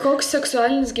Koks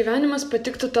seksualinis gyvenimas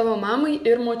patiktų tavo mamai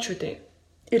ir močiutei?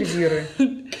 Ir vyrui.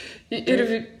 Ir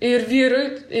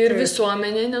vyrui, ir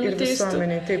visuomeniai Ir nenuteistų.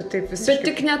 visuomeniai, taip visiškai. Bet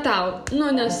tik ne tau,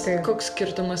 nes Taip. koks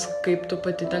skirtumas, kaip tu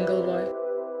pati ten galvoji.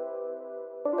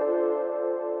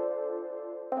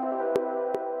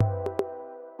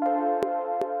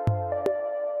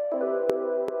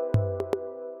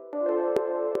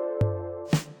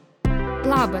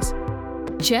 Labas.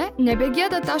 Čia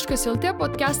nebegėda.lt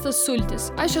podcastas Sultis.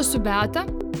 Aš esu Beata.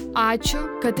 Ačiū,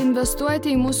 kad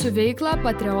investuojate į mūsų veiklą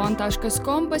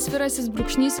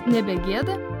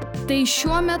patreon.com/nebegėda. Tai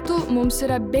šiuo metu mums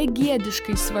yra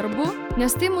begėdiškai svarbu,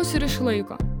 nes tai mus ir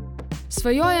išlaiko.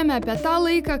 Svajojame apie tą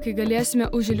laiką, kai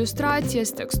galėsime už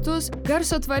iliustracijas, tekstus,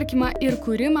 garso tvarkymą ir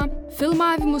kūrimą,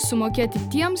 filmavimus sumokėti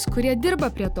tiems, kurie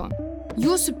dirba prie to.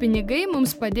 Jūsų pinigai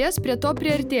mums padės prie to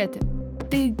priartėti.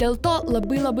 Tai dėl to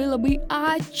labai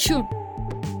ačiū.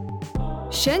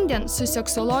 Šiandien su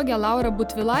seksologė Laura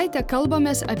Butvilaitė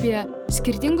kalbamės apie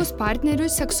skirtingus partnerių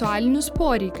seksualinius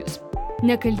poreikius,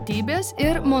 nekaltybės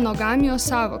ir monogamijos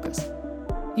sąvokas.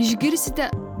 Išgirsite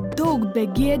daug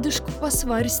begėdiškų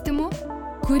pasvarstymų,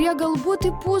 kurie galbūt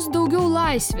įpūs daugiau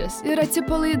laisvės ir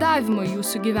atsipalaidavimo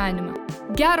jūsų gyvenimą.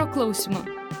 Gero klausymo!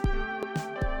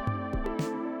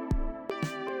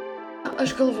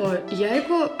 Aš galvoju,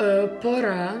 jeigu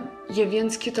pora, jie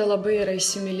viens kitą labai yra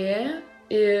įsimylėję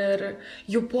ir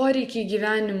jų poreikiai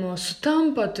gyvenimo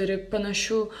sutampa, turi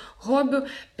panašių hobių,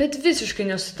 bet visiškai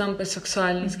nesutampa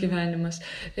seksualinis gyvenimas.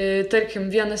 Tarkim,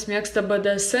 vienas mėgsta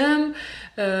BDSM,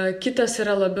 kitas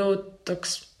yra labiau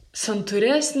toks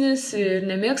santūresnis ir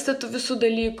nemėgsta tų visų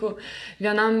dalykų.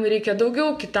 Vienam reikia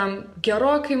daugiau, kitam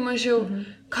gerokai mažiau.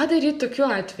 Ką daryti tokiu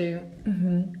atveju?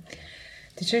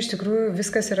 Tai čia iš tikrųjų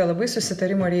viskas yra labai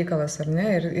susitarimo reikalas, ar ne?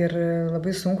 Ir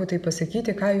labai sunku tai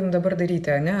pasakyti, ką jums dabar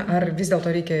daryti, ne? Ar vis dėlto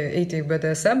reikia eiti į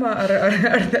BDSM, ar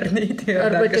neiti.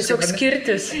 Arba tiesiog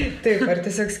skirtis. Taip, ar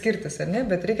tiesiog skirtis, ar ne?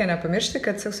 Bet reikia nepamiršti,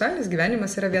 kad seksualinis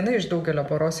gyvenimas yra viena iš daugelio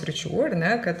poros ryčių, ar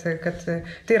ne? Kad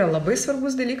tai yra labai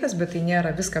svarbus dalykas, bet tai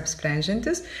nėra viską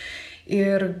apsprendžiantis.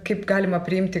 Ir kaip galima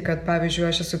priimti, kad, pavyzdžiui,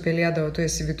 aš esu pelėda, o tu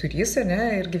esi vyturys,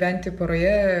 ne, ir gyventi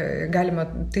poroje, galima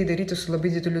tai daryti su labai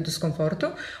dideliu diskomfortu,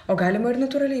 o galima ir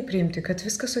natūraliai priimti, kad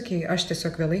viskas okei, aš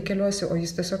tiesiog vėlai keliuosi, o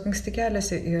jis tiesiog anksti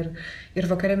keliasi ir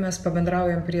vakare mes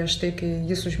pabendraujam prieš tai, kai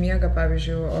jis užmiega,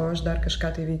 pavyzdžiui, o aš dar kažką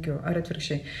tai veikiu, ar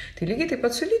atvirkščiai. Tai lygiai taip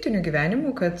pat su lytiniu gyvenimu,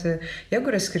 kad jeigu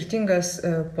yra skirtingas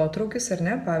potraukis, ar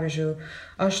ne, pavyzdžiui,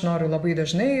 aš noriu labai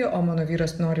dažnai, o mano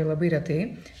vyras nori labai retai,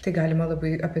 tai galima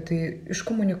labai apie tai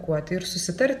iškomunikuoti ir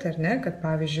susitarti, ar ne, kad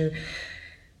pavyzdžiui,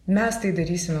 mes tai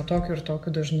darysime tokiu ir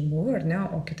tokiu dažnumu, ar ne,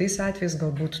 o kitais atvejais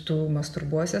galbūt tu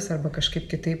masturbuosies arba kažkaip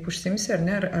kitaip užsimsi, ar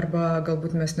ne, arba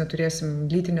galbūt mes neturėsim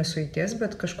lytinės sueities,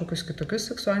 bet kažkokius kitokius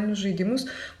seksualinius žaidimus,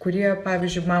 kurie,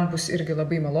 pavyzdžiui, man bus irgi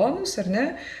labai malonus, ar ne,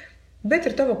 bet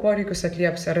ir tavo poreikius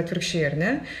atlieps, ar atvirkščiai, ar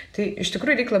ne. Tai iš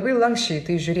tikrųjų reikia labai lankščiai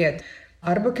tai žiūrėti.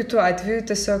 Arba kitu atveju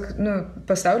tiesiog,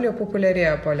 pasaulyje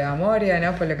populiarėja poliamorija,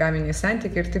 poligaminiai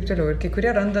santykiai ir taip toliau. Ir kai kurie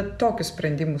randa tokius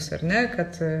sprendimus, ar ne,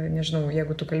 kad, nežinau,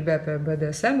 jeigu tu kalbė apie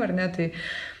BDSM, ar ne, tai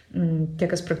tie,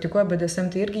 kas praktikuoja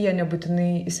BDSM, tai irgi jie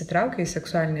nebūtinai įsitraukia į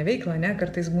seksualinę veiklą, ne,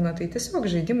 kartais būna tai tiesiog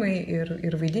žaidimai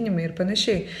ir vaidinimai ir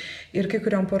panašiai. Ir kai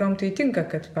kuriom porom tai tinka,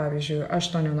 kad, pavyzdžiui, aš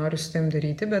to nenoriu su tavim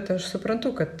daryti, bet aš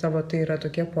suprantu, kad tavo tai yra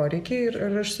tokie poreikiai ir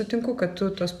aš sutinku, kad tu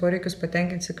tos poreikius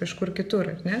patenkinsi kažkur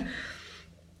kitur, ar ne.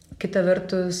 Kita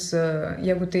vertus,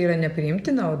 jeigu tai yra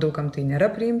nepriimtina, o daugam tai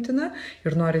nėra priimtina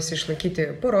ir norisi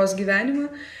išlaikyti poros gyvenimą,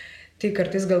 tai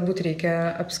kartais galbūt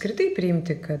reikia apskritai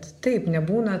priimti, kad taip,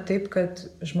 nebūna taip, kad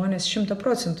žmonės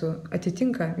 100%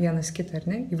 atitinka vienas kitą, ar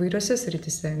ne, įvairiose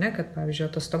srityse, ne, kad, pavyzdžiui,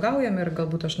 atostogaujame ir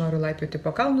galbūt aš noriu laipioti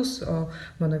po kalnus, o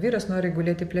mano vyras nori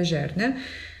gulėti pliaže, ar ne.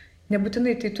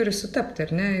 Nebūtinai tai turi sutapti,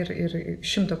 ar ne, ir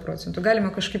 100%.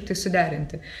 Galima kažkaip tai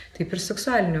suderinti. Taip ir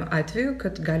seksualiniu atveju,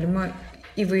 kad galima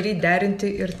įvairiai derinti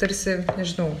ir tarsi,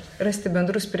 nežinau, rasti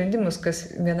bendrus sprendimus, kas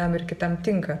vienam ir kitam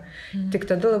tinka. Tik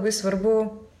tada labai svarbu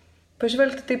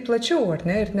pažvelgti taip plačiau, ar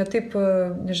ne, ir ne taip,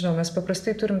 nežinau, mes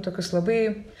paprastai turim tokius labai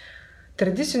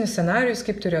tradicinius scenarijus,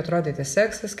 kaip turi atrodyti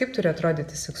seksas, kaip turi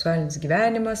atrodyti seksualinis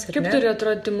gyvenimas. Kaip turi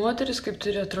atrodyti moteris, kaip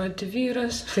turi atrodyti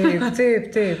vyras.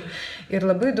 Taip. Ir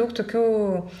labai daug tokių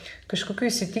kažkokių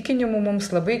įsitikinimų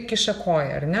mums labai kiša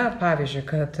koją, ar ne? Pavyzdžiui,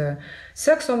 kad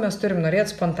sekso mes turim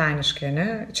norėti spontaniškai, ne?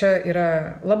 Čia yra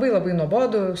labai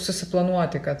nuobodu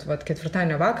susiplanuoti, kad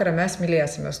ketvirtadienio vakarą mes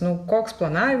mylėsimės. Koks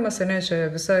planavimas, ar ne? Čia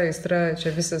visa aistra,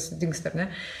 čia visas dingsta, ar ne?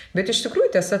 Bet iš tikrųjų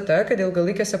tiesa ta, kad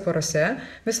ilgalaikėse porose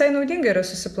visai naudinga yra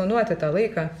susiplanuoti tą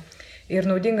laiką. Ir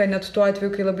naudinga net tuo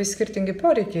atveju, kai labai skirtingi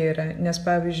poreikiai yra. Nes,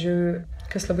 pavyzdžiui,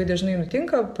 kas labai dažnai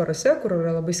nutinka porose, kur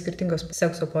yra labai skirtingos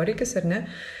sekso poreikis, ar ne?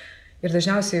 Ir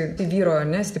dažniausiai tai vyro,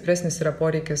 ne, stipresnis yra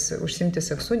poreikis užsiimti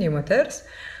seksu nei moters.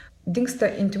 Dingsta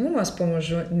intimumas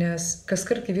pamažu, nes kas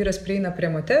kart, kai vyras prieina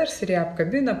prie moters ir ją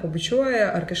apkabina,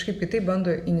 pabučiuoja ar kažkaip kitaip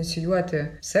bando inicijuoti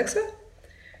seksą,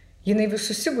 jinai vis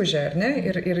susigūžia, ar ne?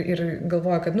 Ir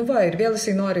galvoja, kad ir vėl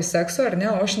jisai nori sekso, ar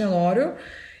ne, o aš nenoriu.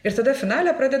 Ir tada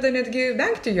finale pradeda netgi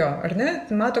vengti jo, ar ne?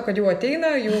 Mato, kad jau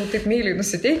ateina, jau taip myliai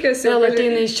nusiteikęs. Vėl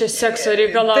ateina iš čia sekso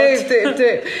reikalauti.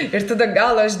 Taip. Ir tada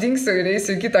gal aš dingsiu ir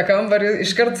eisiu į kitą kambarį.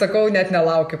 Iškart sakau, net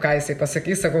nelaukiu, ką jisai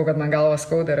pasakys. Sakau, kad man galva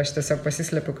skauda ir aš tiesiog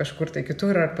pasislepiu kažkur tai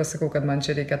kitur. Ar pasakau, kad man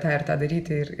čia reikia tą ir tą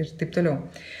daryti ir taip toliau.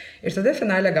 Ir tada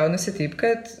finale gaunasi taip,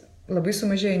 kad labai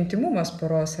sumažėja intimumas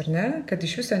poros, ar ne? Kad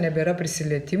iš viso nebėra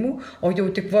prisilietimų, o jau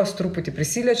tik vos truputį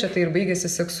prisiliečia, tai ir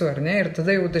baigėsi seksu, ar ne? Ir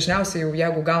tada jau dažniausiai,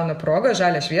 jeigu gauna progą,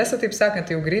 žalią šviesą, taip sakant,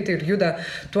 tai jau greitai ir juda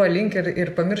tuo link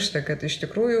ir pamiršta, kad iš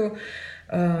tikrųjų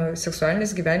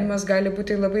seksualinis gyvenimas gali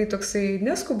būti labai toksai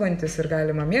neskubantis ir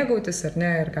galima mėgautis, ar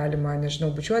ne? Ir galima, nežinau,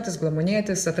 bučiuotis,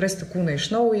 glamonėtis, atrasti kūną iš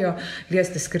naujo,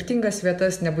 liesti skirtingas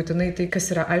vietas, nebūtinai tai, kas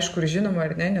yra aišku ir žinoma,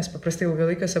 ar ne? Nes paprastai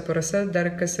ilgalaikiuose porose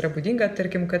dar kas yra būdinga,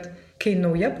 tarkim, kad kai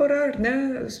nauja pora, ar ne,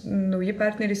 nauji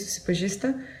partneriai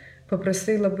susipažįsta,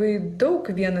 paprastai labai daug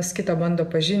vienas kitą bando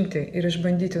pažinti ir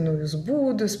išbandyti naujus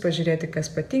būdus, pažiūrėti, kas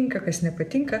patinka, kas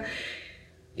nepatinka.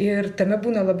 Ir tame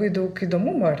būna labai daug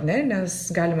įdomumo, ar ne? Nes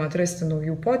galima atrasti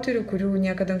naujų potyrių, kurių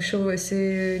niekada anksčiau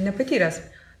esi nepatyręs.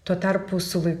 Tuo tarpu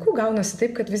su laiku gaunasi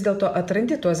taip, kad vis dėlto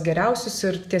atrandi tuos geriausius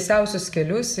ir tiesiausius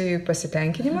kelius į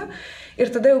pasitenkinimą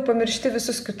ir tada jau pamiršti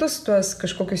visus kitus tuos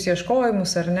kažkokius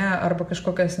ieškojimus, ar ne? Arba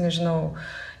kažkokias, nežinau,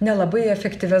 nelabai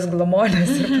efektyves glamonės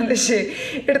ir panašiai.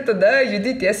 Ir tada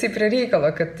judi tiesiai prie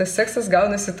reikalo, kad tas seksas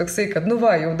gaunasi toksai, kad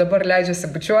jau dabar leidžiasi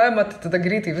bučiuojama, tai tada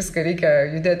greitai viską reikia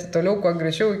judėti toliau, kuo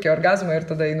greičiau iki orgazmo ir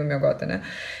tada einu miegoti, ne?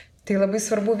 Tai labai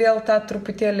svarbu vėl tą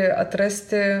truputėlį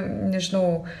atrasti,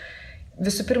 nežinau,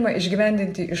 visų pirma,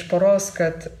 išgyvendinti iš poros,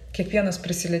 kad kiekvienas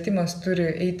prisilietimas turi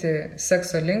eiti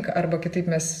sekso link, arba kitaip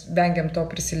mes vengiam to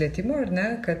prisilietimo, ar ne?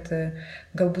 Kad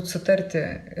galbūt sutarti,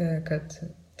 kad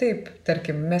taip,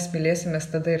 tarkim, mes mylėsimės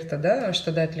tada ir tada, aš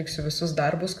tada atliksiu visus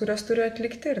darbus, kuriuos turiu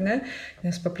atlikti, ar ne?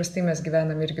 Nes paprastai mes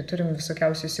gyvenam irgi turim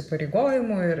visokiausių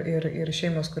įsipareigojimų ir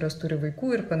šeimos, kurios turi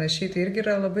vaikų ir panašiai, tai irgi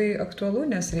yra labai aktualu,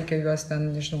 nes reikia juos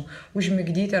ten, nežinau,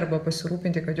 užmigdyti arba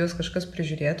pasirūpinti, kad juos kažkas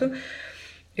prižiūrėtų.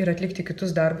 Ir atlikti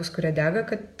kitus darbus, kurie dega,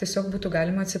 kad tiesiog būtų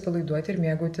galima atsipalaiduoti ir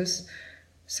mėgautis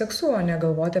seksu, o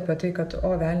negalvoti apie tai, kad,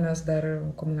 velnias, dar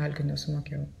komunalkę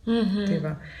nesumokėjau. Tai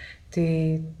va. Tai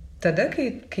tada,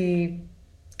 kai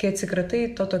atsikratai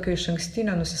to tokio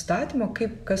išankstinio nusistatymo,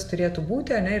 kaip kas turėtų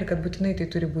būti, ne, ir kad būtinai tai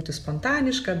turi būti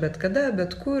spontaniška, bet kada,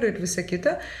 bet kur ir visa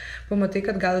kita, pamatai,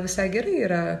 kad gal visai gerai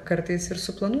yra kartais ir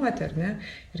suplanuoti, ar ne?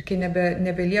 Ir kai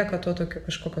nebelieka to tokio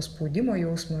kažkokio spaudimo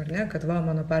jausmo, ar ne, kad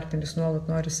mano partneris nuolat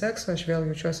nori sekso, aš vėl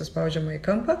jaučiuosi spaudžiama į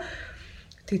kampą,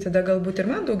 tai tada galbūt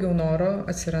ir man daugiau noro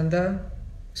atsiranda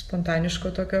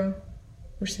spontaniško tokio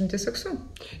užsiimti seksu.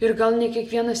 Ir gal ne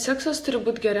kiekvienas seksas turi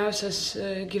būti geriausias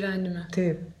gyvenime.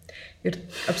 Taip. Ir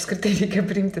apskritai reikia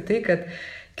priimti tai, kad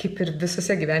kaip ir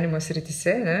visose gyvenimo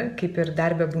srityse, ne, kaip ir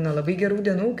darbė būna labai gerų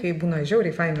dienų, kai būna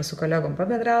žiauriai faina su kolegom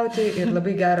pabendrauti ir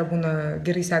labai gera būna,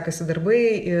 gerai sekasi darbai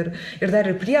ir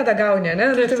dar ir priedą gauni,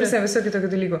 ne, tai visokių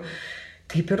tokių dalykų.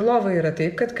 Taip ir lova yra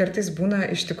taip, kad kartais būna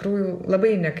iš tikrųjų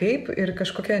labai nekaip ir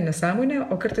kažkokia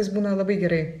nesąmonė, o kartais būna labai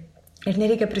gerai. Ir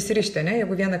nereikia prisirišti, ne?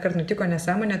 Jeigu vieną kartą nutiko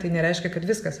nesąmonė, tai nereiškia, kad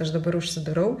viskas, aš dabar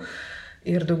užsidarau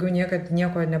ir daugiau niekad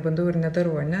nieko nebandau ir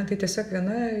nedarau, ne? Tai tiesiog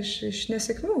viena iš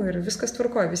nesėkmių ir viskas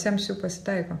tvarkoja, visiems jų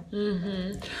pasitaiko.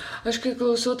 Aš kai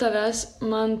klausau tavęs,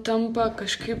 man tampa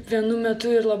kažkaip vienu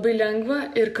metu ir labai lengva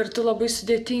ir kartu labai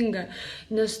sudėtinga,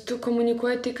 nes tu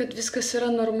komunikuoji tai, kad viskas yra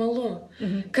normalu,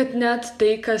 kad net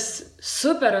tai, kas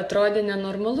super atrodė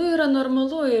nenormalu, yra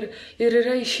normalu ir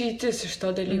yra išeitis iš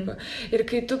to dalyko. Ir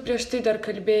kai tu prieš tai dar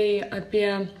kalbėjai apie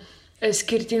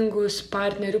skirtingus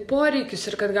partnerių poreikius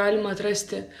ir kad galima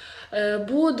atrasti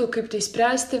būdų, kaip tai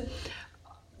spręsti,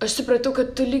 aš supratau,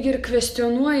 kad tu lyg ir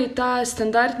kvestionuoji tą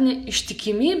standartinę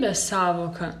ištikimybės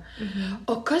savoką.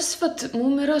 O kas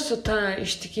mums yra su ta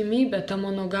ištikimybė, ta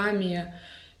monogamija?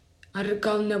 Ar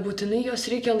gal nebūtinai jos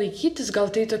reikia laikytis, gal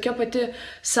tai tokia pati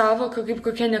savoka kaip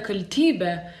kokia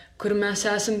nekaltybė, kur mes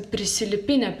esam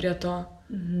prisilipinę prie to.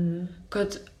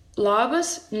 Kad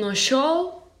labas, nuo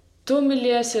šiol tu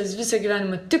mylėsies visą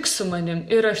gyvenimą tik su manim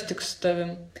ir aš tik su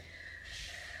tavim.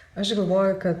 Aš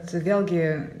galvoju, kad vėlgi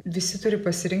visi turi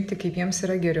pasirinkti, kaip jiems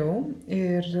yra geriau.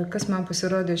 Ir kas man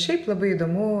pasirodė šiaip labai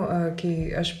įdomu,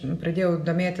 kai aš pradėjau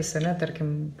domėtis,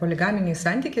 tarkim, poligaminiais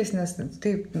santykiais, nes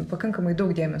tai pakankamai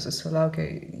daug dėmesio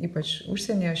sulaukia, ypač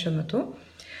užsienyje šiuo metu.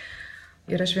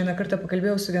 Ir aš vieną kartą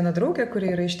pakalbėjau su viena draugė, kuri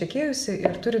yra ištekėjusi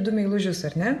ir turi 2 meilužius,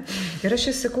 ar ne? Ir aš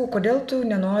jai sakau, kodėl tu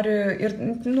nenori, ir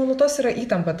nuolatos yra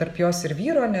įtampa tarp jos ir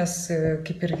vyro, nes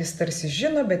kaip ir jis tarsi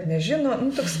žino, bet nežino,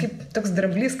 toks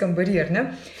dramblys kambarį, ar ne?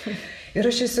 Ir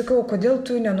aš jai sakau, kodėl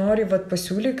tu nenori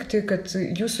pasiūlyti, kad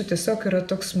jūsų tiesiog yra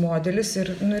toks modelis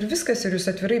ir viskas, ir jūs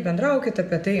atvirai bendraukite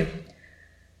apie tai.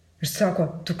 Ir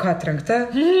sako, tu ką trenkta?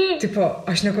 Tipo,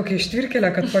 aš ne kokia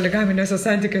ištvirkelė, kad poligaminiuose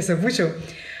santykiuose būčiau.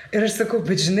 Ir aš sakau,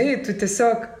 bet žinai,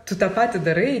 tu tą patį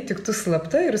darai, tik tu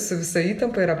slapta ir su visa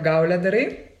įtampa ir apgaulė darai.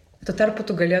 Tuo tarpu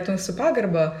tu galėtum su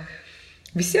pagarba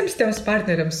visiems tiems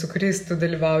partneriams, su kuriais tu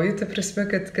dalyvauji, ta prasme,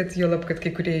 kad juolab, kad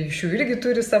kai kurie iš jų irgi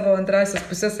turi savo antrasias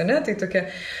pusės, tai tokia.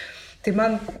 Tai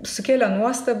man sukėlė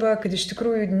nuostabą, kad iš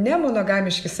tikrųjų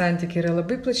nemonogamiški santykiai yra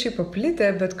labai plačiai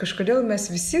paplitę, bet kažkodėl mes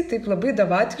visi taip labai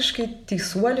davatiškai,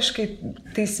 teisuoliškai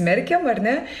tai smerkiam, ar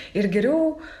ne? Ir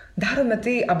geriau darome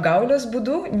tai apgaulės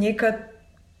būdu, nei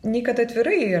kad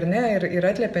atvirai, ar ne? Ir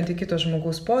atliepiant į kito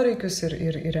žmogaus poreikius,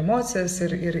 ir emocijas,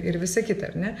 ir visa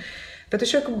kita, ar ne? Bet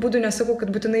aš jokių būdų nesakau, kad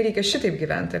būtinai reikia šitaip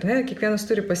gyventi, ar ne? Kiekvienas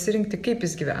turi pasirinkti, kaip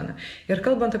jis gyvena. Ir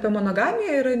kalbant apie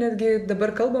monogamiją, yra netgi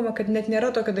dabar kalbama, kad net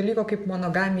nėra tokio dalyko kaip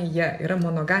monogamija, yra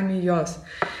monogamijos.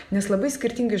 Nes labai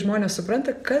skirtingai žmonės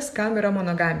supranta, kas kam yra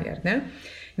monogamija, ar ne?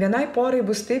 Vienai porai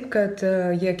bus taip, kad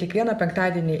jie kiekvieną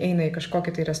penktadienį eina į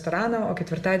kažkokį tai restoraną, o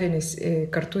ketvirtadieniais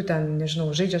kartu ten,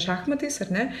 žaidžia šachmatais,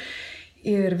 ar ne?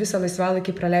 Ir visą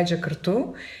laisvalaikį praleidžia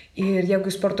kartu. Ir jeigu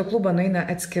į sporto klubą nueina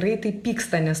atskirai, tai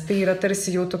pyksta, nes tai yra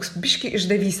tarsi jau toks biški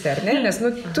išdavystė, ar ne? Nes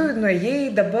tu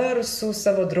nuėjai dabar su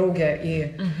savo draugė į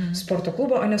sporto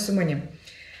klubą, o ne su manim.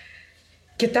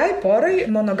 Kitai porai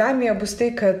monogamija bus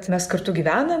tai, kad mes kartu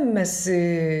gyvenam, mes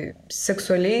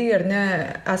seksualiai, ar ne,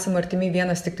 esam artimiai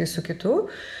vienas tik tai su kitu.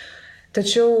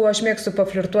 Tačiau aš mėgstu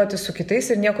paflirtuoti su kitais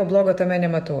ir nieko blogo tame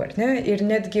nematau, ar ne? Ir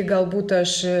netgi galbūt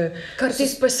aš...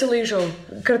 Kartais pasilaižau,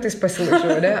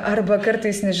 ne? Arba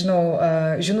kartais,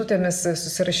 žinutėmis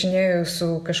susirašinėjau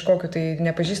su kažkokiu tai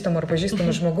nepažįstamu ar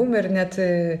pažįstamu žmogum ir net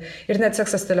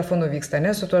seksas telefonu vyksta,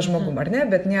 ne? Su tuo žmogum, ar ne?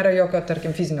 Bet nėra jokio,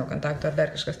 tarkim, fizinio kontakto ar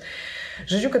dar kažkas.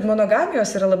 Žodžiu, kad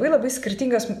monogamijos yra labai labai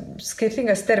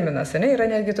skirtingas terminas, ne? Yra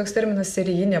netgi toks terminas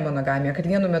serijinė monogamija, kad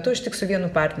vienu metu aš tik su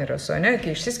vienu partneriu esu, ne?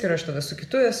 Kai išsiskiriu, aš tada su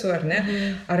kitu esu, ar ne?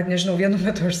 Ar vienu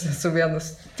metu aš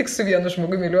tik su vienu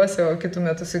žmogu myliuosi, o kitu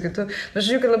metu su kitu.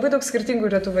 Žodžiu, kad labai daug skirtingų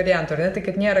yra tų variantų, ar ne? Tai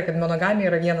kad nėra, kad monogamija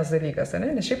yra vienas dalykas,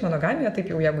 ne? Nes šiaip monogamija, taip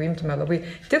jau jeigu imtume labai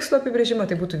tikslo apibrėžimą,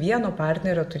 tai būtų vieno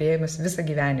partnerio turėjimas visą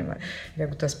gyvenimą.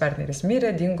 Jeigu tas partneris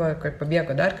mirė, dingo,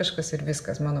 pabėgo dar kažkas ir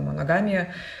viskas, mano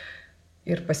monogamija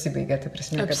ir pasibaigė, tai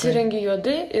prasme, kad... Apsirengi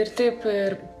juodai ir taip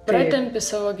ir pratempi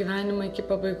savo gyvenimą iki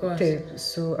pabaigos. Taip,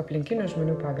 su aplinkinių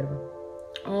žmonių pagarba.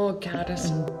 O,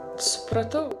 geras.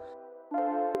 Supratau.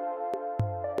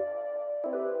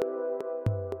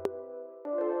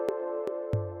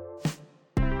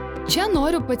 Čia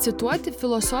noriu pacituoti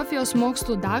filosofijos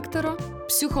mokslų daktaro,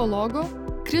 psichologo,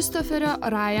 Kristoferio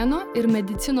Ryano ir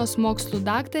medicinos mokslų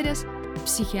daktarės,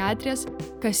 psichiatrės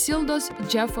Kasildos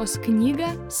Džefos knygą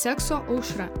Sekso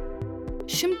aušra.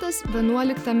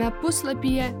 111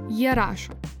 puslapyje jie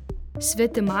rašo: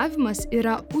 svetimavimas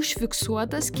yra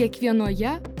užfiksuotas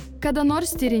kiekvienoje, kada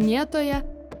nors tyrinėtoje,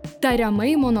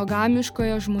 tariamai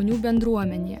monogamiškoje žmonių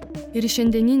bendruomenėje ir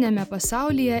šiandieninėme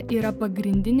pasaulyje yra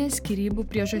pagrindinė skyrybų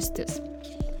priežastis.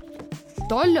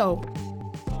 Toliau.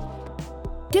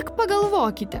 Tik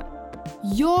pagalvokite.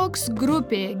 Joks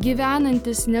grupėje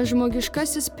gyvenantis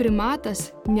nežmogiškasis primatas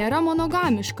nėra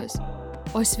monogamiškas,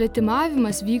 o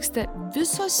svetimavimas vyksta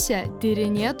visose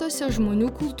tyrinėtose žmonių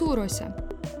kultūrose,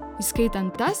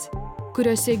 įskaitant tas,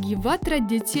 kuriuose gyva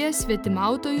tradicija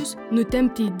svetimautojus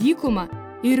nutempti į dykumą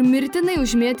ir mirtinai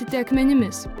užmėtyti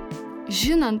akmenimis.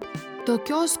 Žinant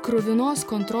tokios kruvinos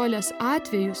kontrolės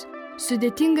atvejus,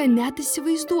 sudėtinga net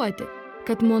įsivaizduoti,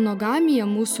 kad monogamija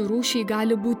mūsų rūšiai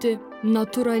gali būti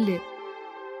natūrali.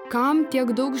 Kam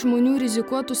tiek daug žmonių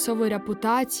rizikuotų savo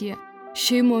reputaciją,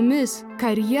 šeimomis,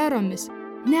 karjeromis,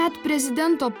 net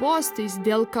prezidento postais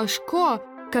dėl kažko,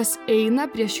 kas eina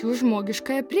prieš jų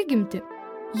žmogiškąją prigimtį?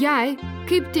 Jei,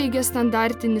 kaip teigia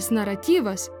standartinis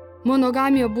naratyvas,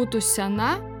 monogamija būtų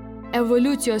sena,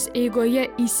 evoliucijos eigoje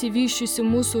įsivysčiusi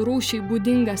mūsų rūšiai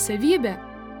būdinga savybė,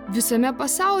 visame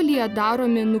pasaulyje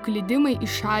daromi nuklydimai į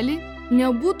šalį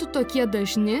nebūtų tokie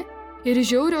dažni ir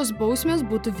žiaurios bausmės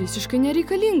būtų visiškai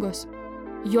nereikalingos.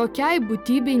 Jokiai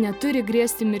būtybei neturi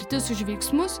grėsti mirtis už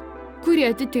veiksmus, kurie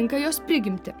atitinka jos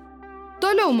prigimtį.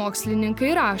 Toliau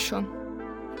mokslininkai rašo.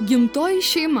 Gimtoji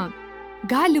šeima.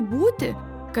 Gali būti,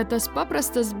 kad tas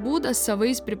paprastas būdas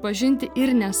savais pripažinti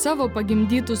ir ne savo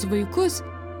pagimdytus vaikus,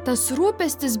 tas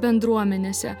rūpestis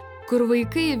bendruomenėse, kur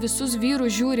vaikai į visus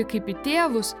vyrus žiūri kaip į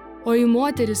tėvus, o į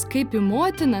moteris kaip į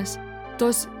motinas,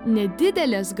 tos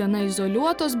nedidelės, gana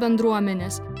izoliuotos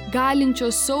bendruomenės,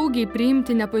 galinčios saugiai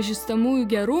priimti nepažįstamųjų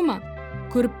gerumą,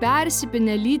 kur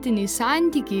persipinę lytiniai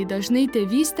santykiai dažnai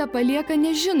tėvystę palieka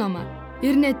nežinoma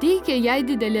ir neteikia jai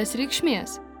didelės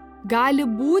reikšmės. Gali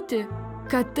būti,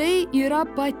 kad tai yra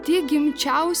pati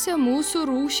gimčiausia mūsų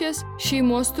rūšies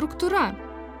šeimos struktūra.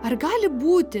 Ar gali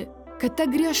būti, kad ta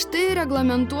griežtai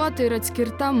reglamentuota ir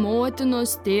atskirta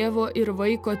motinos, tėvo ir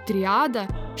vaiko triada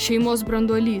šeimos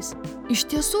branduolys iš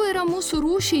tiesų yra mūsų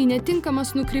rūšiai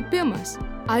netinkamas nukrypimas?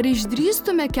 Ar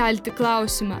išdrįstume kelti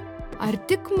klausimą, ar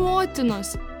tik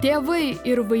motinos, tėvai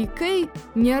ir vaikai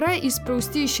nėra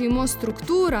įsprausti į šeimos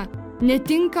struktūrą,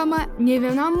 netinkama nė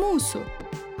vienam mūsų?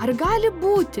 Ar gali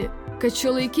būti, kad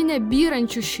šiuolaikinė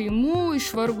byrančių šeimų,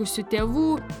 išvargusių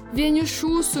tėvų,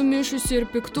 vienišų, sumišusių ir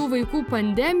piktų vaikų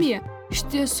pandemija iš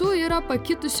tiesų yra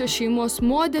pakitusio šeimos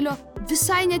modelio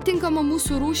visai netinkama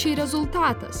mūsų rūšiai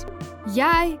rezultatas?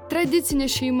 Jei tradicinė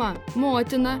šeima,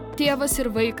 motina, tėvas ir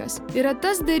vaikas yra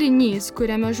tas darinys,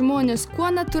 kuriame žmonės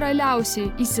kuo natūraliausiai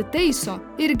įsitaiso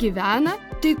ir gyvena,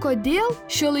 tai kodėl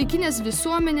šiuolaikinės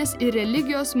visuomenės ir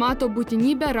religijos mato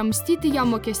būtinybę ramstyti ją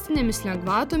mokestinėmis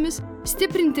lengvatomis,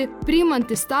 stiprinti priimant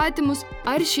įstatymus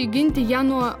ar ginti ją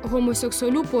nuo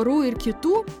homoseksualių porų ir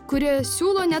kitų, kurie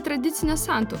siūlo netradicinės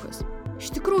santuokas?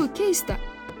 Iš tikrųjų keista,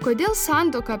 kodėl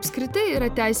santuoka apskritai yra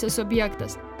teisės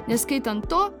objektas, neskaitant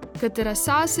to, kad yra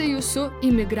sąsajų su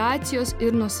imigracijos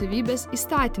ir nuosavybės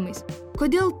įstatymais.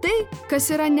 Kodėl tai,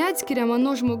 kas yra neatskiriama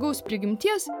nuo žmogaus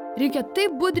prigimties, reikia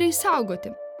taip budriai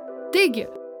saugoti? Taigi,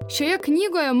 šioje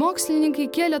knygoje mokslininkai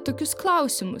kėlė tokius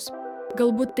klausimus.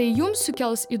 Galbūt tai jums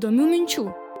sukels įdomių minčių.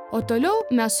 O toliau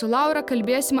mes su Laura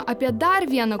kalbėsime apie dar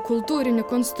vieną kultūrinį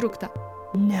konstruktą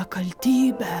 –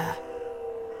 nekaltybę.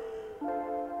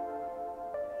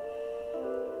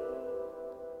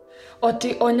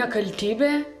 O nekaltybė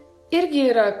irgi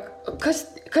yra,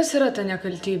 kas yra ta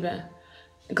nekaltybė?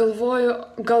 Galvoju,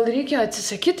 gal reikia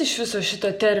atsisakyti iš viso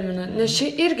šito termino, nes čia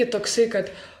irgi toksai,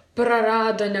 kad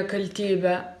prarado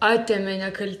nekaltybę, atėmė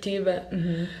nekaltybę.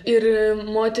 Ir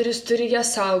moteris turi ją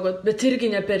saugot, bet irgi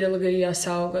ne per ilgai ją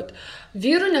saugot.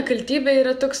 Vyrų nekaltybė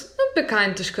yra toks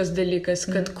pikantiškas dalykas,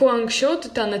 kad kuo anksčiau tu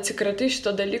ten atsikratai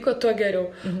šito dalyko, tuo geriau.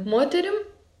 Moterim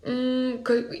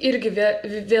irgi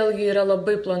vėlgi yra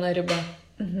labai plona riba.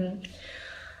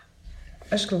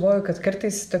 Aš galvoju, kad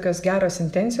kartais tokios geros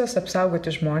intencijos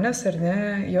apsaugoti žmonės, ar ne,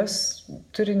 jos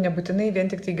turi nebūtinai vien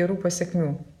tik tai gerų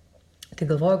pasiekmių. Tai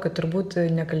galvoju, kad turbūt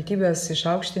nekaltybės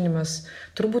išaukštinimas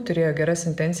turbūt turėjo geras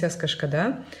intencijas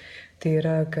kažkada. Tai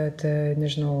yra, kad,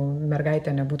 nežinau,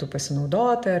 mergaitė nebūtų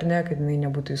pasinaudota, ar ne, kad jinai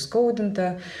nebūtų įskaudinta,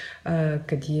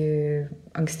 kad ji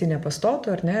anksti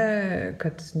nepastotų, ar ne,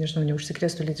 kad, nežinau,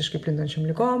 neužsikrėstų lytiškai plintančiom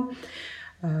ligom,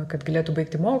 kad galėtų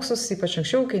baigti mokslus, ypač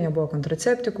anksčiau, kai nebuvo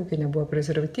kontraceptikų, kai nebuvo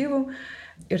prezervatyvų.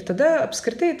 Ir tada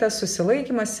apskritai tas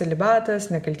susilaikymas,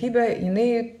 celibatas, nekaltybė, jinai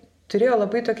turėjo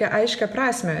labai tokią aiškią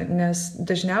prasmę, nes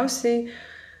dažniausiai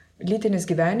lytinis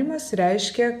gyvenimas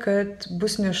reiškia, kad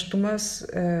bus nėštumas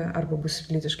arba bus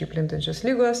lytiškai plintančios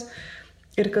lygos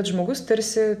ir kad žmogus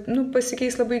tarsi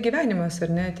pasikeis labai gyvenimas,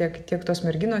 ar ne, tiek tos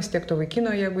merginos, tiek to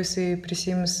vaikino, jeigu jisai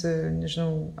prisiims,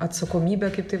 nežinau, atsakomybę,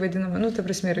 kaip tai vadinama, ta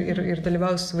prasme, ir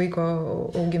dalyvaus vaiko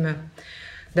augime.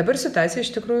 Dabar situacija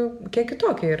iš tikrųjų kiek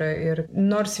kitokia yra ir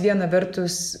nors viena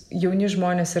vertus jauni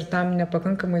žmonės ir tam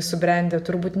nepakankamai subrendę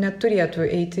turbūt neturėtų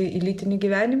eiti į lytinį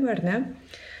gyvenimą, ar ne?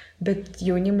 Bet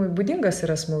jaunimui būdingas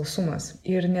yra smalsumas.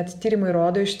 Ir net tyrimai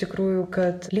rodo iš tikrųjų,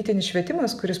 kad lytinis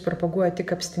švietimas, kuris propaguoja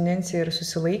tik abstinenciją ir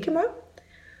susilaikymą,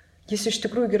 jis iš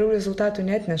tikrųjų gerų rezultatų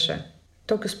neatneša.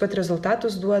 Tokius pat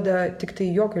rezultatus duoda tik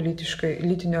tai jokio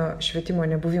lytinio švietimo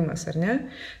nebuvimas, ar ne?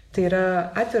 Tai yra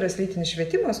atviras lytinis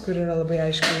švietimas, kur yra labai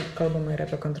aiškiai kalbama ir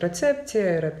apie kontracepciją,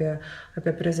 ir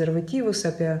apie prezervatyvus,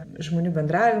 apie žmonių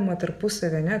bendravimą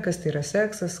tarpusavę, ne, kas tai yra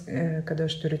seksas, kada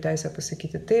aš turiu teisę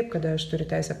pasakyti taip, kada aš turiu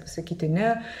teisę pasakyti ne,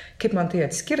 kaip man tai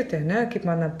atskirti, ne, kaip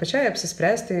man pačiai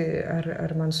apsispręsti,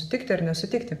 ar man sutikti ar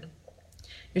nesutikti.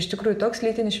 Iš tikrųjų, toks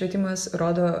lytinis švietimas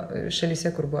rodo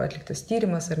šalyse, kur buvo atliktas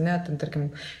tyrimas, ar ne, tarkim,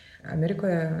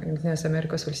 Amerikoje, Jungtinėse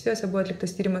Amerikos valstijose buvo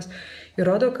atliktas tyrimas ir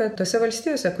rodo, kad tose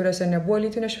valstijose, kuriuose nebuvo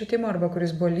lytinio švietimo arba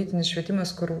kuris buvo lytinis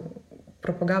švietimas, kur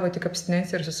propagavo tik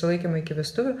abstinenciją ir susilaikymą iki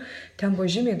vestuvių, ten buvo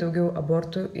žymiai daugiau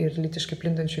abortų ir lytiškai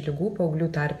plintančių ligų paauglių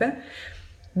tarpe.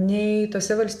 nei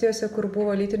tose valstijose, kur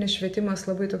buvo lytinis švietimas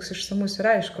labai toks išsamus ir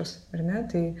aiškus, ar ne?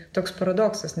 Tai toks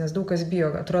paradoksas, nes daug kas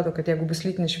bijo, atrodo, kad jeigu bus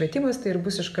lytinis švietimas, tai ir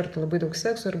bus iš karto labai daug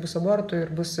sekso, ir bus abortų,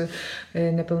 ir bus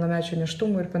nepilnamečių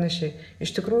nėštumų ir panašiai.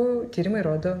 Iš tikrųjų, tyrimai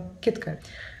rodo kitką.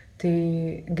 Tai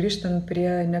grįžtant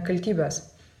prie nekaltybės.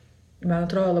 Man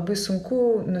atrodo labai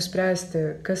sunku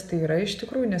nuspręsti, kas tai yra iš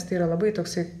tikrųjų, nes tai yra labai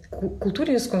toksai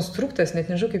kultūrinis konstruktas,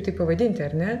 net nežinau kaip tai pavadinti,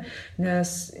 ar ne?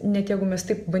 Nes net jeigu mes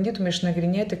taip bandytume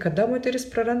išnagrinėti, kada moteris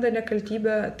praranda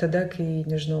nekaltybę, tada, kai,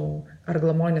 nežinau, ar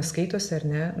glamonės skaitosi, ar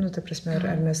ne, nu, ta prasme,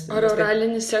 ar mes... Ar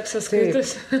oralinis seksas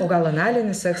skaitosi? O gal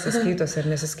analinis seksas skaitosi,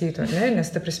 ar nesiskaito, ar ne? Nes,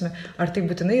 ta prasme, ar tai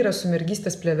būtinai yra su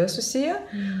mergystės plėve susiję,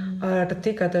 ar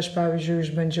tai, kad aš, pavyzdžiui,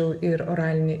 išbandžiau ir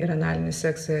oralinį, ir analinį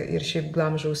seksą, ir šiaip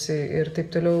glamžausi, ir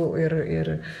taip toliau,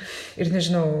 ir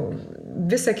nežinau,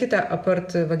 visą kitą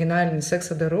apart vaginalinį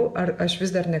seksą darau, ar aš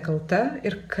vis dar nekalta,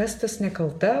 ir kas tas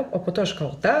nekalta, o po to aš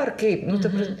kalta, ar kaip? Nu,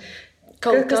 ta prasme,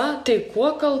 kalta? Tai kuo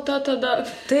kalta tada?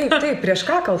 Taip, prieš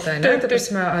ką kalta, ne? Ta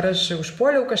prasme, ar aš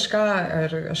užpuoliau kažką,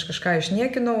 ar aš kažką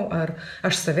išniekinau, ar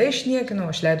aš save išniekinau,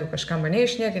 aš leidau kažką mane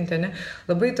išniekinti, ne?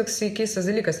 Labai toks keistas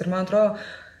dalykas. Ir man atrodo,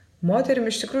 moterim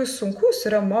iš tikrųjų sunkus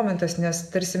yra momentas, nes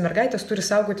tarsi mergaitės turi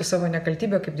saugoti savo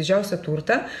nekaltybę kaip didžiausią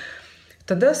turtą.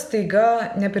 Tada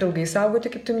staiga ne per ilgai saugoti,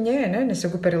 kaip tu minėjai, ne? Nes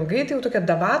jeigu per ilgai, tai jau tokia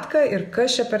davatka ir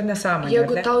kas čia per nesąmonė.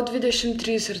 Jeigu tau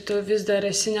 23 ir tu vis dar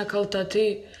esi nekalta, tai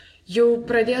jau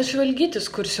pradės žvalgytis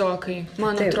kursiokai,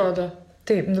 man atrodo.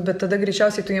 Taip, nu, bet tada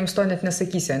greičiausiai tu jiems to net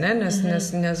nesakysi, ne?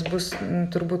 Nes bus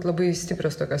turbūt labai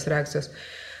stiprios tokios reakcijos.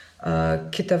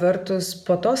 Kita vertus,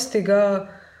 po to staiga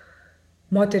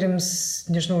moterims,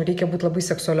 nežinau, reikia būti labai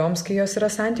seksualioms, kai jos yra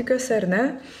santykiuose, ar ne?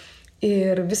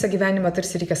 Ir visą gyvenimą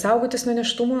tarsi reikia saugotis nuo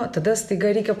nėštumo, tada staiga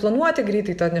reikia planuoti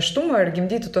greitai tą nėštumą ir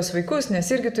gimdyti tos vaikus,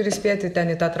 nes irgi turi spėti ten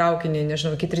į tą traukinį,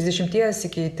 nežinau, iki 30,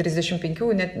 iki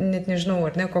 35, net nežinau,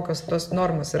 ar ne, kokios tos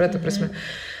normos yra, ta prasme.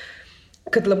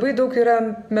 Kad labai daug yra,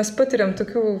 mes patiriam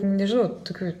tokių, nežinau,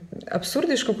 tokių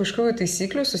absurdiškų kažkokių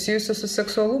taisyklių susijusių su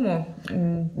seksualumu.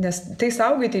 Nes tai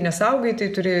saugai, tai nesaugai, tai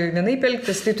turi vienaip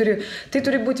elgtis, tai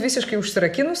turi būti visiškai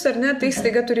užsirakinus, ar ne, tai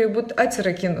staiga turi būti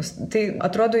atsirakinus. Tai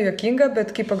atrodo juokinga,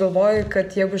 bet kai pagalvoju,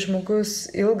 kad jeigu žmogus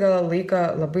ilgą laiką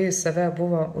labai save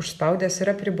buvo užspaudęs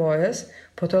ir apribojęs,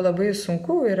 po to labai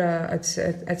sunku yra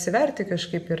atsiverti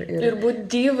kažkaip ir būti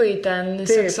dyvai ten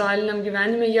seksualiniam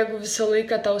gyvenime, jeigu visą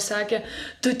laiką tau sakė,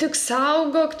 tu tik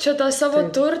saugok čia tą savo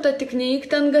turtą, tik neik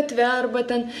ten gatve, arba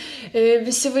ten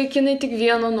visi vaikinai tik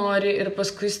vieno nori ir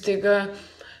paskui staiga,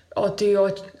 o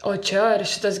čia, ar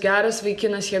šitas geras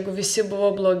vaikinas, jeigu visi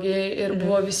buvo blogi ir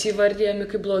buvo visi vardėjami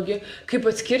kaip blogi, kaip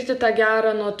atskirti tą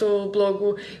gerą nuo tų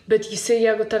blogų, bet jisai,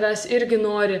 jeigu tavęs irgi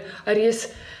nori, ar jis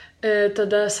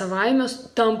tada savaime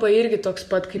tampa irgi toks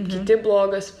pat kaip kiti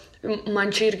blogas. Man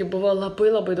čia irgi buvo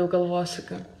labai labai daug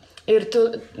galvosūkių. Ir tu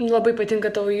labai patinka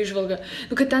tavo įžvalga.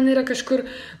 Nu, kad ten yra kažkur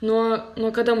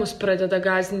nuo kada mus pradeda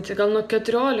gąsdinti, gal nuo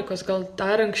 14, gal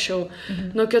dar anksčiau.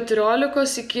 Nuo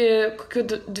 14 iki kokių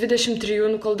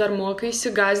 23, kol dar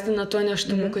mokaisi, gąsdina tuo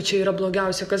nėštumu, kad čia yra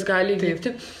blogiausia, kas gali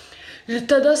įvykti. Ir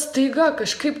tada staiga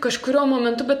kažkurio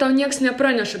momentu, bet tau nieks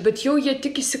nepraneša, bet jau jie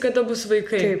tikisi, kada bus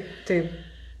vaikai. Taip.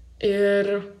 Ir,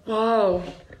 wow,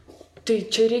 tai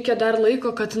čia reikia dar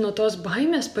laiko, kad nuo tos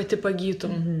baimės pati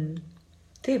pagytum.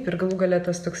 Taip, ir galų galia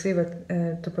tas toksai,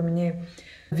 tu paminėjai,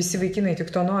 visi vaikinai tik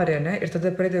to nori, ne? Ir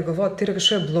tada pradėjai galvoti, tai yra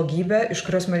kažkokia blogybė, iš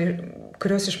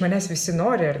kurios iš manęs visi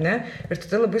nori, ar ne? Ir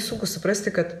tada labai sunku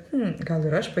suprasti, kad gal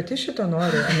ir aš pati šito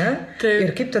noriu, ne? Taip.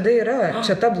 Ir kaip tada yra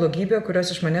čia ta blogybė,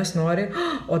 kurios iš manęs nori,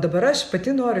 o dabar aš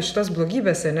pati noriu šitos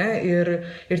blogybės, ne?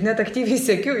 Ir net aktyviai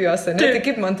siekiu jos, ne? Taip. Tai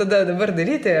kaip man tada dabar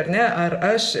daryti, ar ne? Ar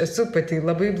aš esu pati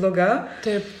labai bloga?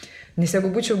 Taip. Nes jeigu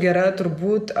būčiau gera,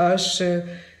 turbūt aš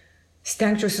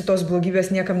stengčiausi tos blogybės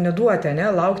niekam neduoti, ne?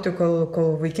 Laukti,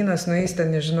 kol vaikinas nueis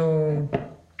ten, nežinau,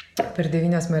 per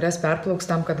 9 marias perplauks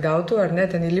tam, kad gautų, ar ne,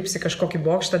 ten įlipsi kažkokį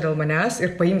bokštą dėl manęs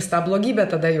ir paims tą blogybę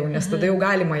tada jau, nes tada jau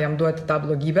galima jam duoti tą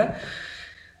blogybę.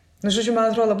 Na, žodžiu, man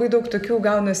atrodo, labai daug tokių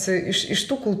gaunasi iš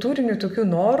tų kultūrinių tokių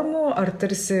normų, ar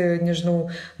tarsi,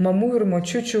 nežinau, mamų ir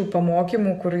močiučių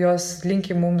pamokymų, kur jos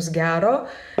linki mums gero,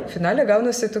 finale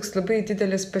gaunasi toks labai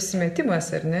didelis pasimetimas,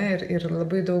 ar ne, ir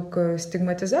labai daug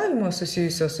stigmatizavimo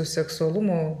susijusio su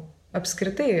seksualumu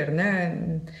apskritai, ar ne,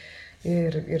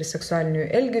 ir seksualiniu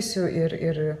elgesiu,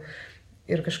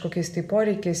 ir kažkokiais tai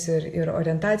poreikiais, ir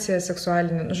orientacija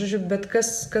seksualinė. Žodžiu, bet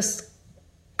kas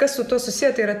su to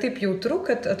susiję, tai yra taip jautru,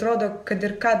 kad atrodo, kad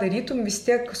ir ką darytum, vis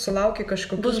tiek sulauki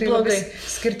kažkokių tai labai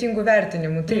skirtingų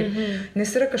vertinimų. Taip,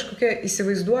 nes yra kažkokia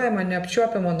įsivaizduojama,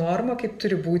 neapčiuopiama norma, kaip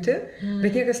turi būti,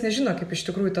 bet niekas nežino, kaip iš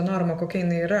tikrųjų ta norma, kokia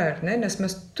jinai yra, ar ne? Nes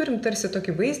mes turim tarsi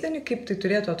tokį vaizdinį, kaip tai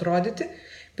turėtų atrodyti,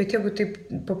 Bet jeigu taip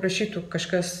paprašytų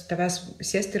kažkas tavęs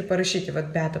sėsti ir parašyti,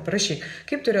 vat Beata, parašyk,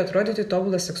 kaip turi atrodyti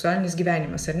tobulas seksualinis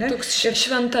gyvenimas, ar ne? Toks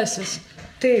šventasis.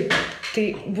 Taip, tai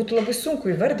būtų labai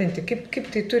sunku įvardinti, kaip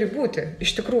tai turi būti,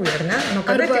 iš tikrųjų, ar ne? Nuo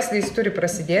kada tiksliai jis turi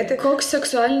prasidėti? Koks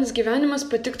seksualinis gyvenimas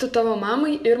patiktų tavo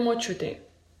mamai ir močiutei?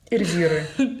 Ir vyrui.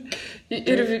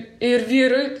 ir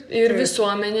vyrui, ir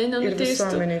visuomenė nenuteistų. Ir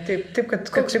visuomenė, taip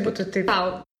kad tai būtų taip.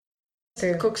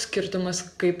 Taip. Koks skirtumas,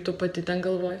 kaip tu pati ten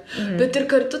galvoji. Bet ir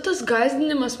kartu tas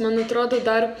gąsdinimas, man atrodo,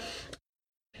 dar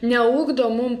neugdo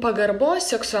mum pagarbos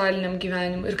seksualiniam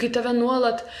gyvenimui. Ir kai tave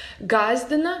nuolat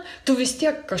gąsdina, tu vis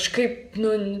tiek kažkaip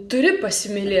turi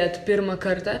pasimylėti pirmą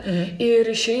kartą. Ir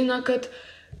išeina, kad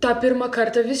tą pirmą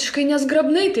kartą visiškai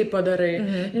nesgrabnai tai padarai.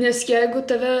 Nes jeigu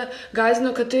tave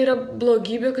gąsdino, kad tai yra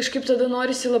blogybė, kažkaip tada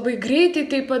norisi labai greitai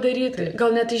tai padaryti.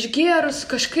 Gal net išgėrus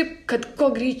kažkaip, kad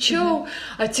kuo greičiau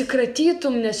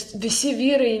atsikratytum, nes visi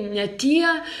vyrai ne tie,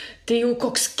 tai jau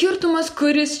koks skirtumas,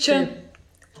 kuris čia.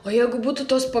 O jeigu būtų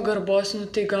tos pagarbos,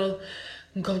 tai gal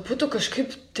būtų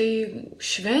kažkaip tai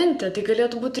šventė, tai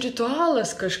galėtų būti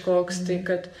ritualas kažkoks, tai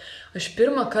kad aš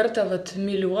pirmą kartą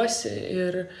myliuosi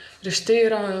ir štai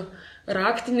yra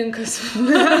raktininkas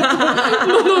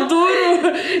mano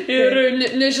durų ir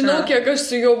nežinau, kiek aš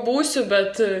su juo būsiu,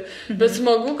 bet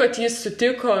smagu, kad jis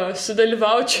sutiko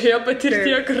sudalyvauti šioje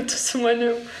patirtyje kartu su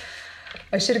manim.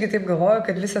 Aš irgi taip galvoju,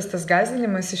 kad visas tas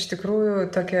gąsdinimas iš tikrųjų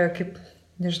tokia, kaip,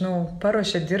 nežinau,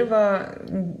 paruošia dirvą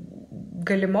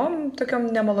galimom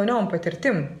tokiom nemaloniom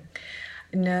patirtim.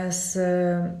 Nes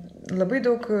labai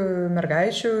daug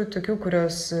mergaičių, tokių,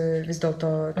 kurios vis dėlto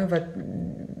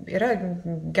yra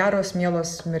geros,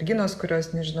 mielos merginos,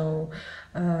 kurios, nežinau,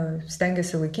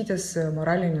 stengiasi laikytis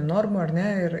moralinių normų, ar ne,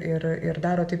 ir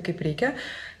daro taip, kaip reikia.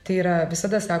 Tai yra,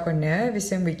 visada sako ne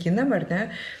visiems vaikinam, ar ne.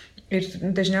 Ir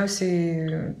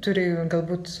dažniausiai turi,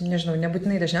 galbūt, nežinau,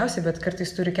 nebūtinai dažniausiai, bet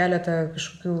kartais turi keletą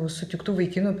kažkokių sutiktų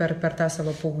vaikinų per tą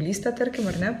savo paauglystę, tarkim,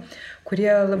 ar ne, kurie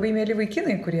labai mėly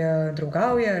vaikinai, kurie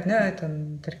draugauja, ar ne, ten,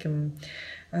 tarkim,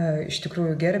 iš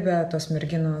tikrųjų gerbia tos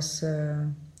merginos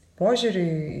požiūrį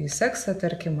į seksą,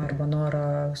 tarkim, arba norą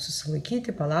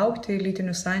susilaikyti, palaukti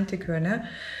lytinių santykių, ar ne,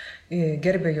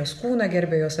 gerbia jos kūną,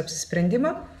 gerbia jos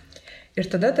apsisprendimą.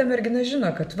 Ir tada ta mergina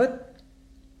žino, kad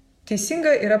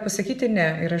teisinga yra pasakyti ne.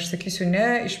 Ir aš sakysiu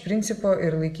ne iš principo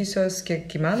ir laikysiuos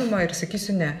kiek įmanoma ir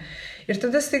sakysiu ne. Ir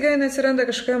tada staiga atsiranda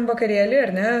kažkokiam vakarėlį,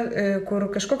 ar ne, kur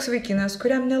kažkoks vaikinas,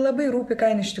 kuriam nelabai rūpi,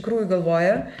 ką jis iš tikrųjų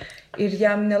galvoja. Ir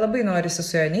jam nelabai norisi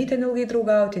su juo nei ten ilgai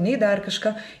draugauti, nei dar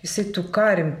kažką. Jisai, tu ką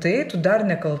rimtai, tu dar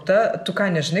nekalta, tu ką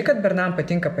nežinai, kad bernam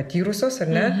patinka patyrusios,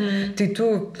 ar ne? Tai tu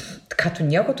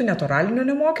nieko, tu netoralinio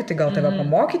nemoki, tai gal tave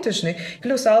pamokyti, žinai.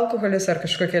 Plius alkoholis ar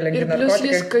kažkokie lengvi narkotikai. Ir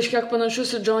plius jis kažkiek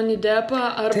panašus į Johnny Deppą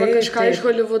arba kažką iš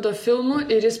Hollywoodo filmų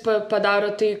ir jis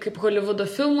padaro tai kaip Hollywoodo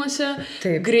filmuose.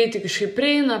 Greitai kažkaip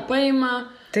prieina, paima.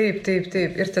 Taip.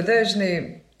 Ir tada,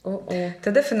 žinai,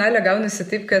 tada finale gaunasi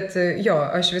taip, kad jo,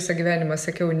 aš visą gyvenimą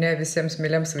sakiau ne visiems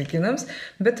myliams vaikinams,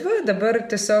 bet dabar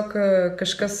tiesiog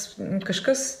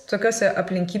kažkas tokiose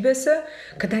aplinkybėse,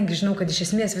 kadangi žinau, kad iš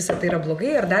esmės visą tai yra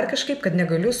blogai, ar dar kažkaip, kad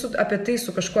negaliu apie tai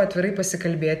su kažkuo atvirai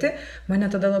pasikalbėti,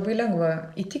 mane tada labai lengva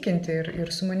įtikinti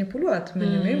ir sumanipuliuoti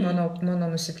manimi,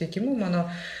 mano nusiteikimu,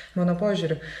 mano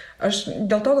požiūriu. Aš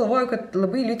dėl to galvoju, kad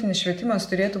labai lytinis švietimas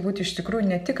turėtų būti iš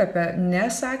tikrųjų ne tik apie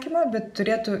nesakymą, bet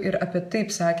turėtų ir apie taip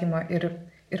sakymą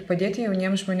ir padėti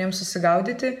jauniems žmonėms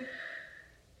susigaudyti,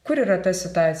 kur yra ta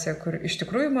situacija, kur iš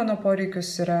tikrųjų mano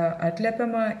poreikius yra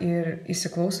atliepiama ir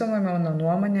įsiklausoma mano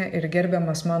nuomonė ir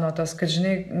gerbiamas mano tas, kad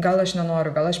žinai, gal aš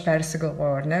nenoriu, gal aš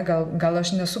persigalvoju, ar ne, gal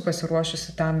aš nesu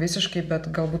pasiruošusi tam visiškai,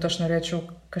 bet galbūt aš norėčiau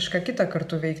kažką kitą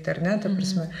kartu veikti, ar ne, ta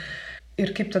prasme.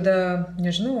 Ir kaip tada,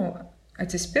 nežinau,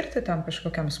 atsispirti tam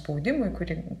kažkokiam spaudimui,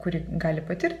 kurį gali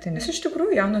patirti. Nes iš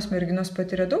tikrųjų jaunos merginos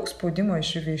patiria daug spaudimo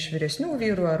iš vyresnių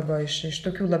vyrų arba iš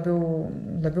tokių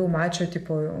labiau mačio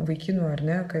tipo vaikinų, ar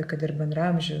ne, kad ir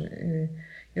bendramžių.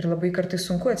 Ir labai kartais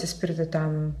sunku atsispirti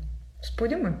tam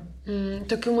spaudimui.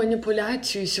 Tokių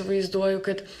manipulacijų įsivaizduoju,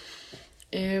 kad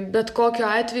bet kokiu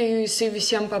atveju jisai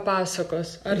visiems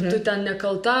papasakos. Ar tu ten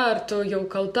nekalta, ar tu jau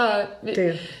kalta.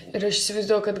 Taip. Ir aš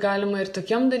įsivaizduoju, kad galima ir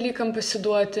tokiam dalykam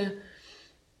pasiduoti.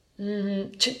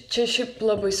 Čia šiaip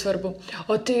labai svarbu.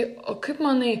 O kaip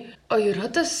manai, yra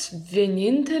tas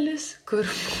vienintelis, kur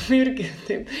irgi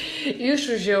taip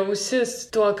išūžė ausis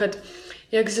tuo, kad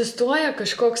egzistuoja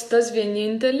kažkoks tas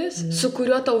vienintelis, su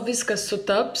kuriuo tau viskas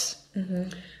sutaps,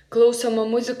 klausoma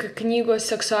muzika, knygos,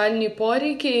 seksualiniai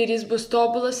poreikiai ir jis bus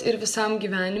tobulas ir visam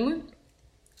gyvenimui.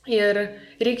 Ir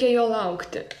reikia jo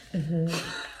laukti.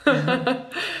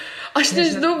 Aš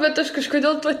nežinau, bet aš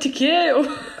kažkodėl tuo tikėjau.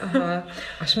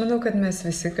 Aš manau, kad mes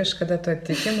visi kažkada tuo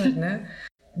tikim, ar ne?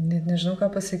 Net nežinau, ką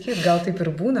pasakyti, gal taip ir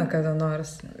būna kada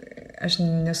nors. Aš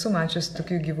nesu mačius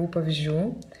tokių gyvų pavyzdžių,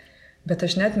 bet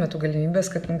aš netmetu galimybės,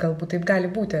 kad galbūt taip gali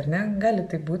būti, ar ne? Gali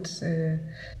taip būti.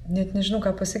 Net nežinau,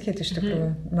 ką pasakyti iš tikrųjų.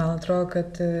 Man atrodo,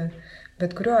 kad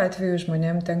bet kuriuo atveju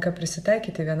žmonėm tenka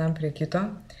prisitaikyti vienam prie kito.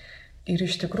 Ir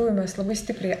iš tikrųjų mes labai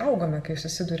stipriai augame, kai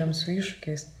susiduriam su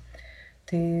iššūkiais.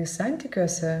 Tai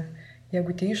santykiuose,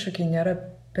 jeigu tie iššūkiai nėra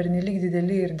pernelyg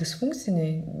dideli ir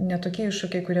disfunkciniai, netokie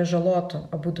iššūkiai, kurie žalotų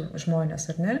abudu žmonės,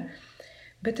 ar ne?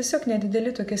 Bet tiesiog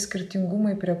nedideli tokie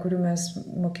skirtingumai, prie kurių mes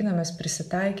mokinamės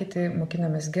prisitaikyti,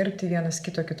 mokinamės gerbti vienas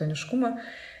kito kitoniškumą.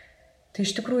 Tai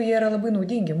iš tikrųjų jie yra labai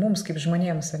naudingi mums kaip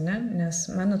žmonėms, ar ne? Nes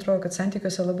man atrodo, kad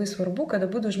santykiuose labai svarbu, kad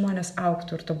abudu žmonės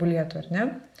augtų ir tobulėtų, ar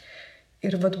ne?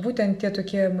 Ir vat būtent tie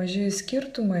tokie maži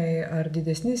skirtumai, ar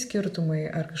didesni skirtumai,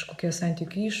 ar kažkokie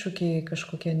santykių iššūkiai,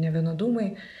 kažkokie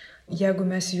nevienodumai, jeigu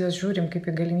mes juos žiūrim kaip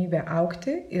į galimybę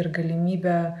augti ir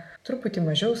galimybę truputį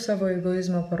mažiau savo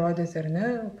egoizmą parodyti, ar ne,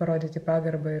 parodyti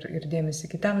pagarbą ir dėmesį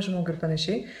kitam žmogui ir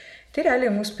panašiai, tai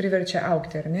realiai mus priverčia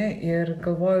augti, ar ne? Ir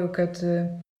galvoju, kad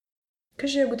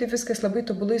jeigu taip viskas labai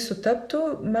tobulai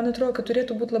sutaptų, man atrodo, kad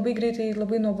turėtų būti labai greitai,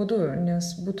 labai nuobodu,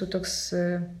 nes būtų toks,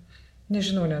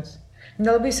 nežinau net,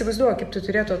 nelabai įsivaizduoju, kaip tai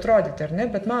turėtų atrodyti, ar ne,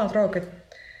 bet man atrodo, kad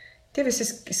tie visi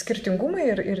skirtingumai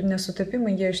ir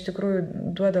nesutapimai, jie iš tikrųjų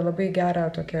duoda labai gerą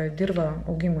tokią dirvą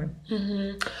augimui.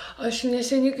 Aš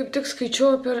neseniai kaip tik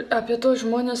skaičiau apie tos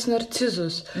žmonės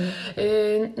narcizus.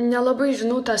 Nelabai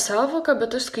žinau tą savoką,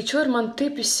 bet aš skaičiau ir man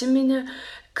taip įsiminė,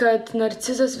 kad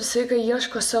narcizas visai kai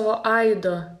ieško savo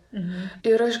aido.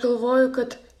 Ir aš galvoju,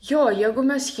 kad jeigu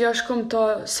mes ieškom to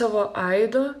savo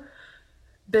aido,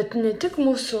 bet ne tik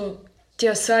mūsų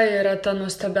tiesa yra ta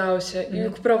nuostabiausia,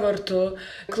 juk pravartu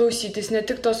klausytis ne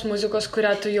tik tos muzikos,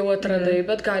 kurią tu jau atradai,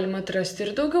 bet galima atrasti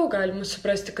ir daugiau, galima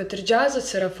suprasti, kad ir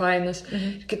džiazas yra fainas,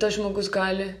 kitas žmogus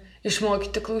gali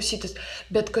išmokyti klausytis.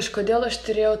 Bet kažkodėl aš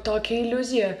turėjau tokią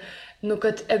iliuziją,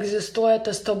 kad egzistuoja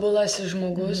tas tobulasis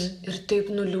žmogus ir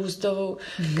taip nuliūsdavau,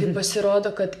 kai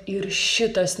pasirodo, kad ir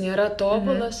šitas nėra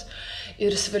tobulas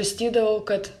ir svarstydavau,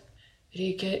 kad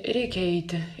reikia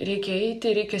eiti,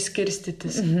 reikia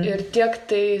skirstytis. Ir tiek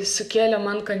tai sukėlė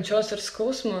man kančios ir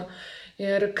skausmo.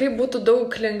 Ir kaip būtų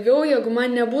daug lengviau, jeigu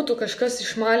man nebūtų kažkas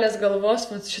išmalęs galvos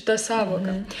šitą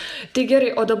savoką. Tai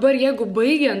gerai, o dabar jeigu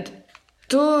baigiant,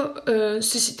 tu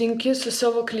susitinki su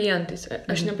savo klientais.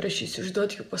 Aš neprašysiu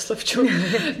užduoti jų paslapčių.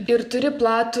 Ir turi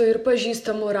platų ir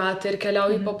pažįstamų ratą, ir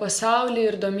keliauji po pasaulį,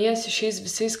 ir domiesi šiais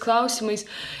visais klausimais.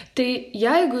 Tai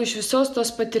jeigu iš visos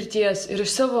tos patirties ir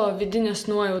iš savo vidinės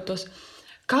nuojautos,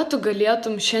 ką tu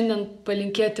galėtum šiandien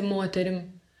palinkėti moterim?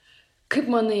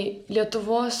 Kaip manai,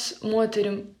 Lietuvos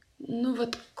moterim,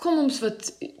 ko mums,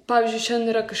 pavyzdžiui,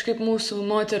 šiandien yra kažkaip mūsų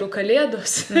moterų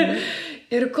kalėdos,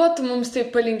 ir ko tu mums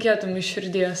taip palinkėtum iš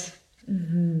širdies?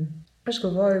 Aš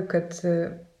galvoju,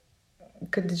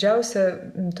 kad didžiausia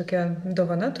tokia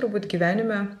dovana turbūt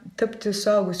gyvenime tapti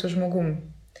suaugusiu žmogum.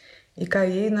 Į ką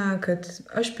įeina, kad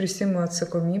aš prisimu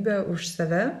atsakomybę už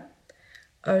save,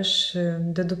 aš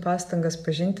dedu pastangas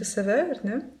pažinti save, ar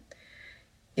ne?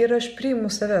 Ir aš priimu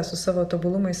save su savo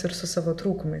tobulumais ir su savo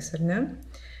trūkumais, ar ne?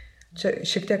 Čia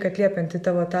šiek tiek atliepiant į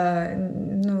tavo tą,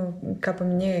 ką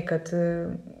paminėjai, kad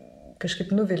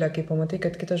kažkaip nuvilia, kai pamatai,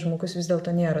 kad kitas žmogus vis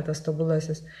dėlto nėra tas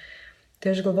tobulasis.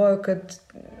 Tai aš galvoju, kad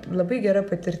labai gera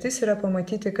patirtis yra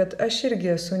pamatyti, kad aš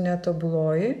irgi esu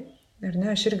netobuloji, ar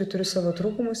ne, aš irgi turiu savo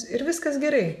trūkumus ir viskas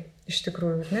gerai, iš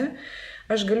tikrųjų, ar ne?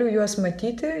 Aš galiu juos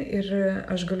matyti ir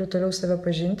aš galiu toliau save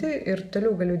pažinti ir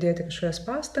toliau galiu dėti kažkokias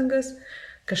pastangas,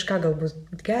 kažką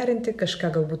galbūt gerinti,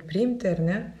 kažką galbūt priimti, ar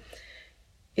ne?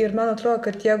 Ir man atrodo,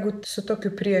 kad jeigu su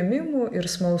tokiu priėmimu ir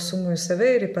smalsumu į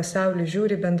save ir į pasaulį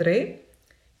žiūri bendrai,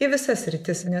 į visas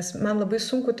rytis, nes man labai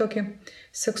sunku tokį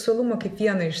seksualumą kaip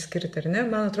vieną išskirti, ar ne?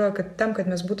 Man atrodo, kad tam, kad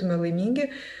mes būtume laimingi,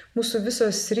 mūsų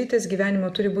visos rytis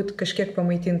gyvenimo turi būti kažkiek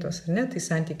pamaitintos, ar ne? Tai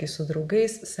santykiai su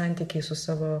draugais, santykiai su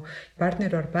savo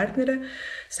partneriu ar partnerė,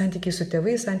 santykiai su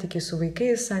tėvais, santykiai su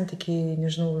vaikais, santykiai,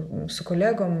 nežinau, su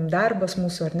kolegom, darbas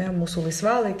mūsų, ar ne? Mūsų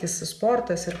laisvalaikis,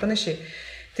 sportas ir panašiai.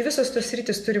 Tai visos tos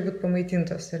rytis turi būti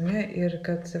pamaitintos, ar ne? Ir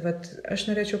kad aš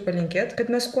norėčiau palinkėti,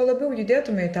 kad mes kuo labiau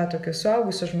judėtume į tą tokį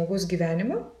suaugusio žmogaus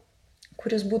gyvenimą,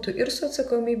 kuris būtų ir su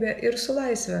atsakomybė, ir su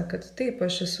laisvė, kad taip,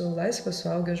 aš esu laisvas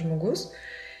suaugęs žmogus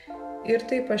ir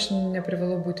taip, aš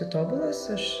neprivalau būti tobulas,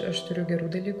 aš turiu gerų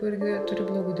dalykų ir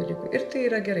turiu blogų dalykų. Ir tai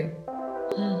yra gerai.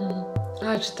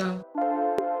 Ačiū tau.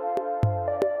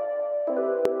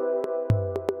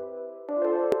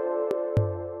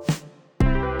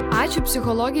 Ačiū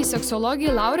psichologijai,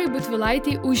 seksologijai Laurai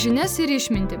Butvilaitei už žinias ir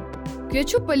išmintį.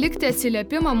 Kviečiu palikti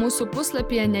atsiliepimą mūsų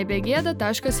puslapyje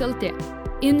nebegėda.lt.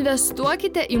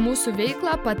 Investuokite į mūsų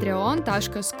veiklą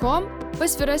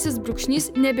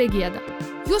patreon.com/nebegėda.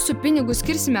 Jūsų pinigus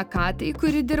skirsime Katai,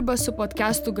 kuri dirba su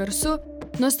podcastų garsu,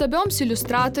 nuostabioms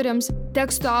iliustratoriams,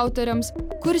 tekstų autoriams,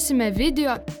 kursime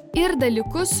video ir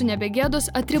dalykus su nebegėdos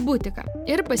atributika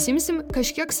ir pasimsim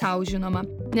kažkiek sau žinoma,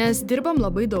 nes dirbam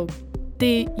labai daug.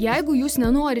 Tai jeigu jūs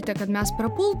nenorite, kad mes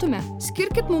prapultume,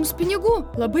 skirkit mums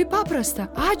pinigų, labai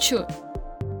paprasta. Ačiū!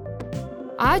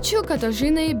 Ačiū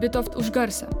Katažinai Bitoft už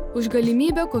garsą. Už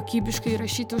galimybę kokybiškai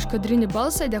rašyti užkadrinį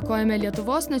balsą dėkojame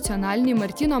Lietuvos nacionaliniai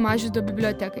Martyno Mažvydo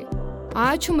bibliotekai.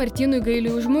 Ačiū Martynui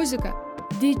Gailiui už muziką.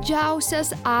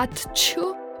 Didžiausias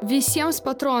ačiū visiems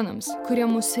patronams, kurie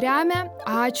mus remia.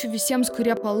 Ačiū visiems,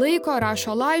 kurie palaiko,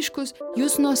 rašo laiškus.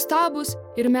 Jūs nuostabus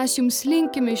ir mes jums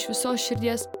linkime iš visos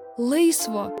širdies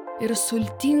laisvo ir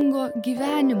sultingo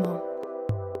gyvenimo.